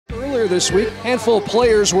Earlier this week, a handful of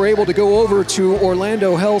players were able to go over to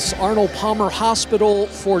Orlando Health's Arnold Palmer Hospital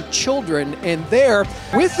for Children, and there,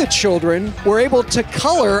 with the children, were able to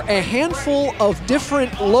color a handful of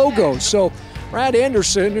different logos. So Brad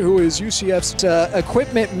Anderson, who is UCF's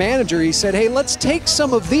equipment manager, he said, hey, let's take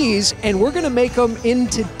some of these and we're going to make them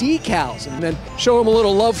into decals and then show them a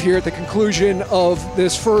little love here at the conclusion of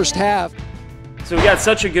this first half. So we got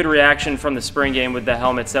such a good reaction from the spring game with the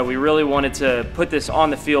helmets that we really wanted to put this on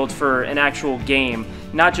the field for an actual game,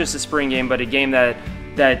 not just a spring game, but a game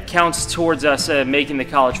that counts towards us making the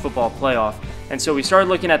college football playoff. And so we started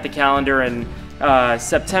looking at the calendar, and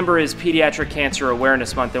September is Pediatric Cancer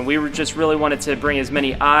Awareness Month, and we just really wanted to bring as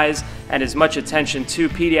many eyes and as much attention to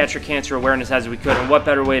pediatric cancer awareness as we could, and what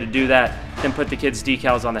better way to do that than put the kids'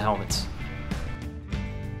 decals on the helmets.